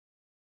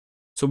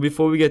So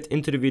before we get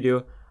into the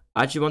video,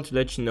 I just want to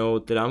let you know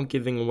that I'm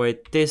giving away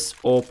this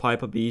All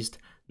Piper Beast.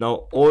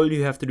 Now all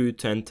you have to do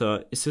to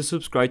enter is to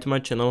subscribe to my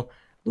channel,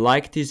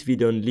 like this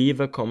video and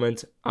leave a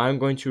comment. I'm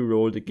going to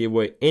roll the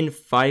giveaway in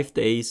 5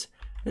 days.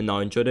 And now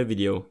enjoy the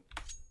video.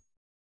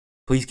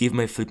 Please give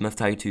my Flipmap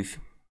Tiger Tooth.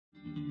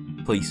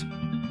 Please.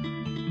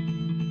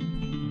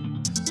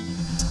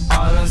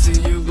 I don't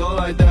see you go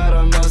like that,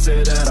 I'm not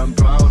saying that I'm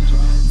proud.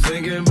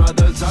 Thinking about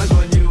the times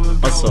when you were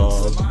What's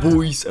up,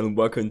 boys, and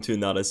welcome to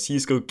another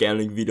CSGO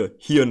gambling video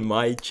here on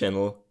my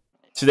channel.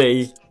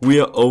 Today we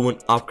are over on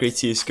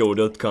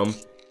upgradecsgo.com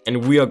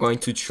and we are going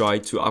to try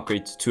to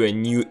upgrade to a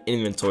new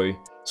inventory.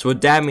 So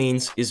what that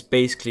means is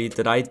basically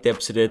that I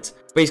deposited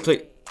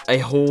a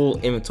whole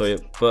inventory,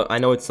 but I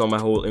know it's not my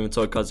whole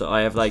inventory because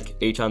I have like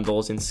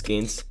 $800 in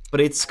skins, but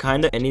it's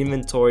kind of an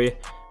inventory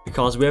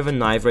because we have a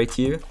knife right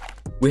here,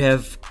 we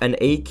have an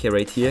AK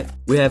right here,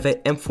 we have an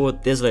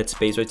M4 Desolate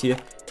Space right here,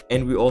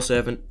 and we also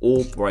have an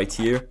AWP right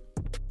here.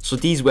 So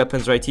these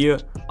weapons right here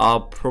are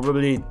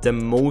probably the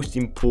most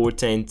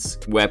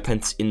important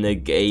weapons in the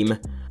game,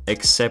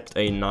 except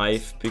a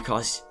knife,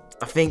 because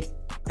I think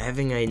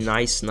having a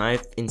nice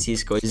knife in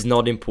CSGO is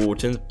not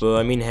important, but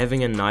I mean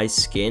having a nice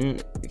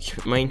skin,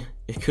 I mean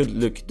it could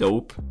look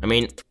dope. I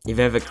mean if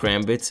you have a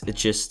Karambit,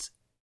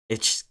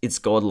 it's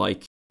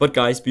godlike. But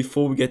guys,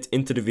 before we get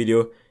into the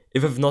video,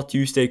 if you have not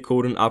used a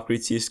code on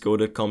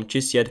upgradecsgo.com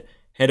just yet,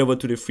 head over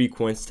to the free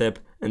coins tab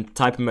and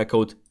type in my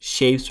code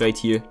SHAPES right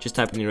here. Just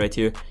type it in right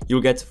here. You'll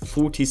get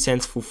 40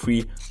 cents for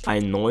free. I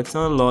know it's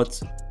not a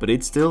lot, but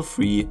it's still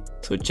free.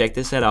 So check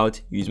this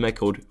out. Use my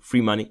code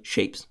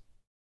FREEMONEYSHAPES.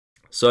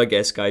 So I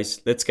guess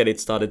guys, let's get it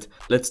started.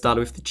 Let's start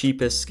with the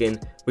cheapest skin,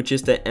 which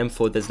is the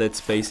M4 Desolate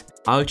Space.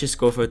 I'll just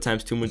go for a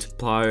 ×2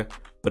 multiplier,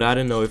 but I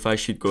don't know if I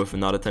should go for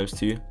another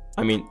 ×2.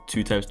 I mean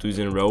 2 ×2s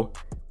in a row.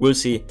 We'll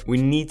see. We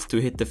need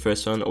to hit the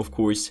first one, of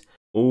course.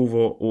 Over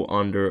or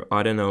under,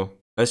 I don't know.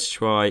 Let's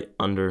try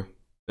under.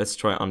 Let's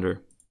try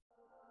under.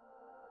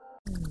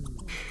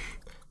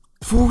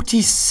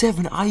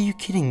 47, are you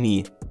kidding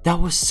me? That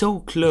was so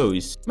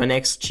close. My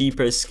next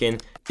cheaper skin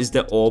is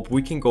the AWP.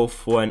 We can go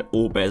for an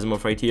AWP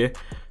Asimov right here.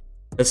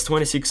 That's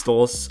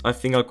 $26. I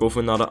think I'll go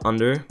for another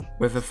under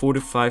with a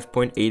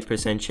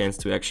 45.8% chance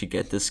to actually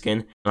get this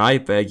skin. And I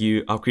beg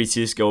you, upgrade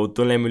CSGO,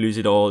 don't let me lose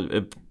it all.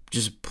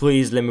 Just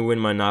please let me win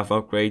my knife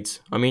upgrades.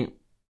 I mean,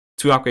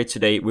 2 upgrades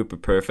today would be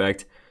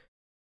perfect.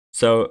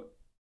 So,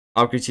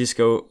 upgrade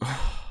CSGO.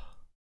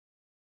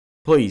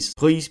 Please,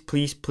 please,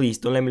 please, please,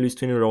 don't let me lose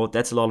 2 in a row.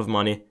 That's a lot of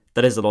money.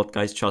 That is a lot,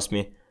 guys, trust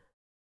me.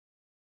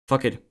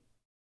 Fuck it.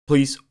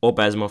 Please, or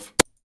Asimov.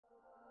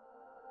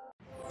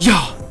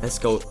 Yeah! Let's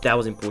go. That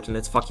was important.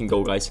 Let's fucking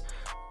go, guys.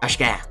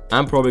 Ashka!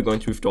 I'm probably going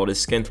to withdraw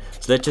this skin.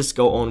 So let's just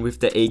go on with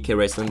the AK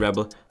Wrestling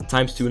Rebel.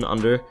 ×2 and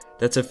under.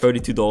 That's a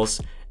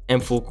 $32.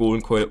 M4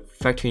 Golden Coil.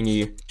 Factory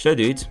new. Should I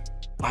do it?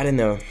 I don't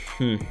know.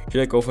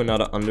 Should I go for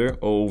another under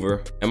or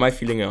over? Am I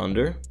feeling an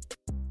under?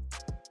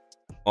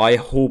 I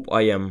hope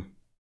I am.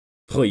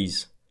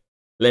 Please.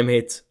 Let me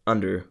hit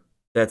under.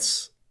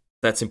 That's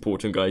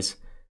important, guys.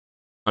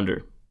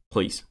 Under.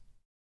 Please.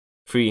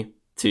 3,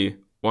 2,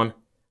 1.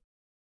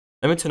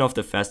 Let me turn off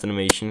the fast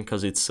animation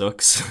because it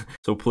sucks.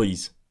 So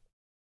please,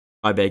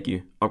 I beg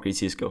you, upgrade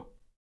CSGO.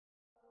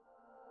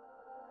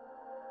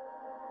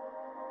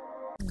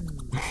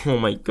 Oh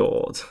my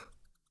god.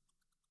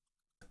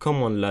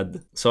 Come on,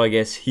 lad. So I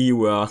guess here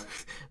we are.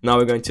 Now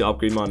we're going to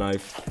upgrade my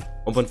knife.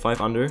 1.5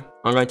 under.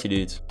 I'm going to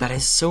do it. That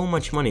is so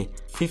much money.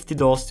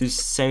 $50 to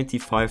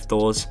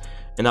 $75.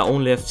 And I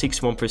only have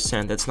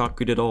 61%. That's not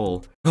good at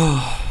all.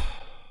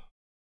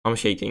 I'm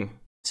shaking.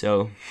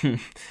 So,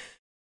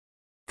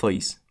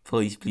 please,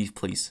 please, please,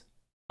 please,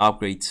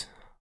 upgrade.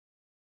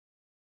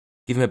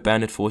 Give me a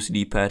Bandit Force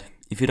D-pad.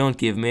 If you don't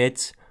give me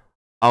it,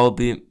 I'll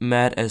be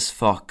mad as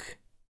fuck.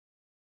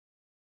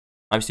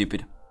 I'm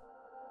stupid.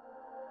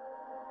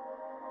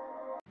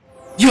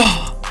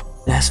 Yeah!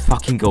 Let's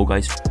fucking go,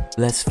 guys.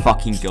 Let's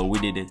fucking go. We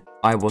did it.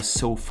 I was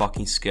so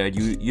fucking scared.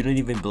 You don't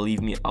even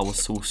believe me. I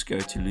was so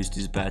scared to lose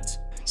this bet.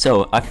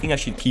 So I think I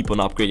should keep on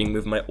upgrading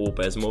with my AWP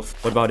Asimov.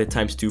 What about a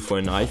 ×2 for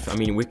a knife? I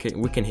mean, we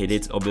can hit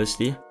it,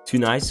 obviously. 2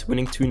 knives,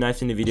 winning 2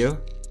 knives in the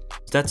video.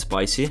 Is that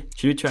spicy?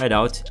 Should we try it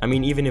out? I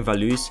mean, even if I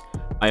lose,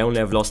 I only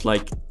have lost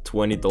like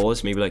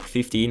 $20, maybe like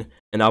 15,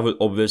 and I will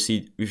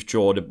obviously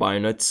withdraw the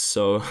bayonets.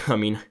 So I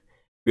mean,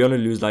 we only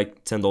lose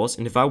like $10,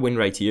 and if I win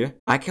right here,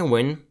 I can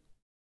win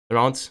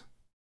around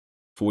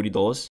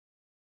 $40.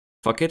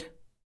 Fuck it.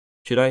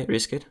 Should I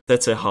risk it?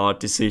 That's a hard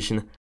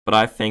decision, but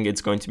I think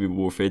it's going to be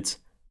worth it.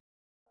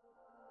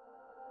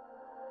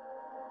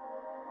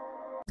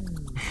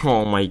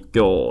 Oh my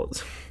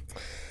god.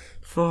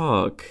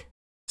 Fuck.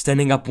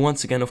 Standing up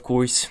once again, of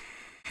course.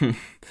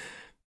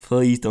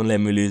 Please don't let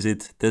me lose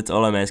it. That's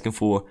all I'm asking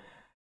for.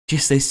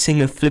 Just a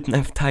single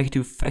Flipmap Tiger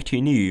Tooth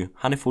factory new.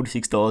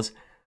 $146.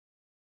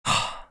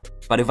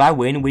 But if I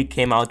win, we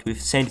came out with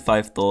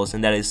 $75,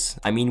 and that is,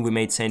 I mean, we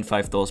made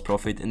 $75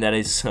 profit, and that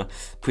is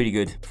pretty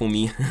good for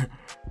me.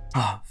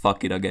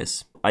 Fuck it, I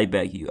guess. I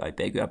beg you, I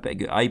beg you, I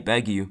beg you, I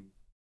beg you.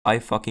 I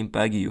fucking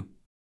beg you.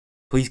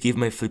 Please give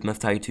my Flipmap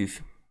Tiger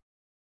Tooth.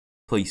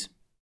 Please.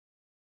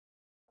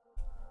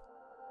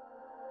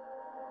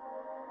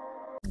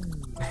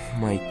 Oh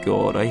my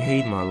god, I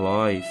hate my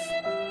life.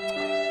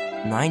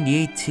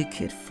 98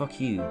 ticket,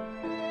 fuck you.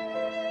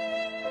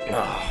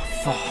 Ah,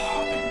 fuck.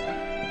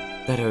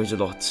 That hurts a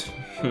lot.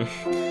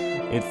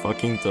 It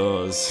fucking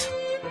does.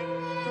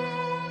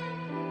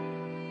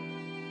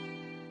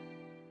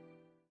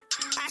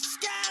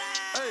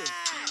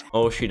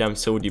 Oh shit, I'm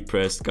so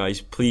depressed,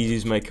 guys. Please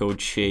use my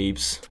code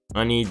SHAPES.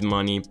 I need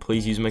money.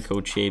 Please use my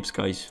code SHAPES,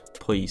 guys.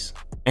 Please.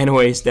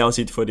 Anyways, that was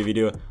it for the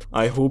video.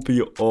 I hope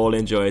you all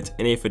enjoyed,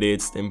 and if you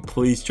did, then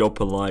please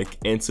drop a like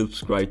and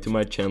subscribe to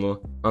my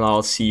channel. And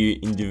I'll see you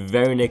in the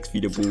very next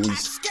video,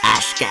 boys.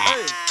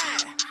 Ashcat!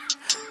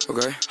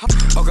 Okay,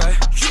 okay,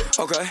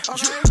 okay,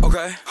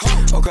 okay,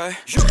 okay,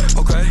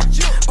 okay,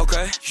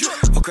 okay,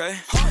 okay.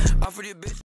 I'm for the bitch.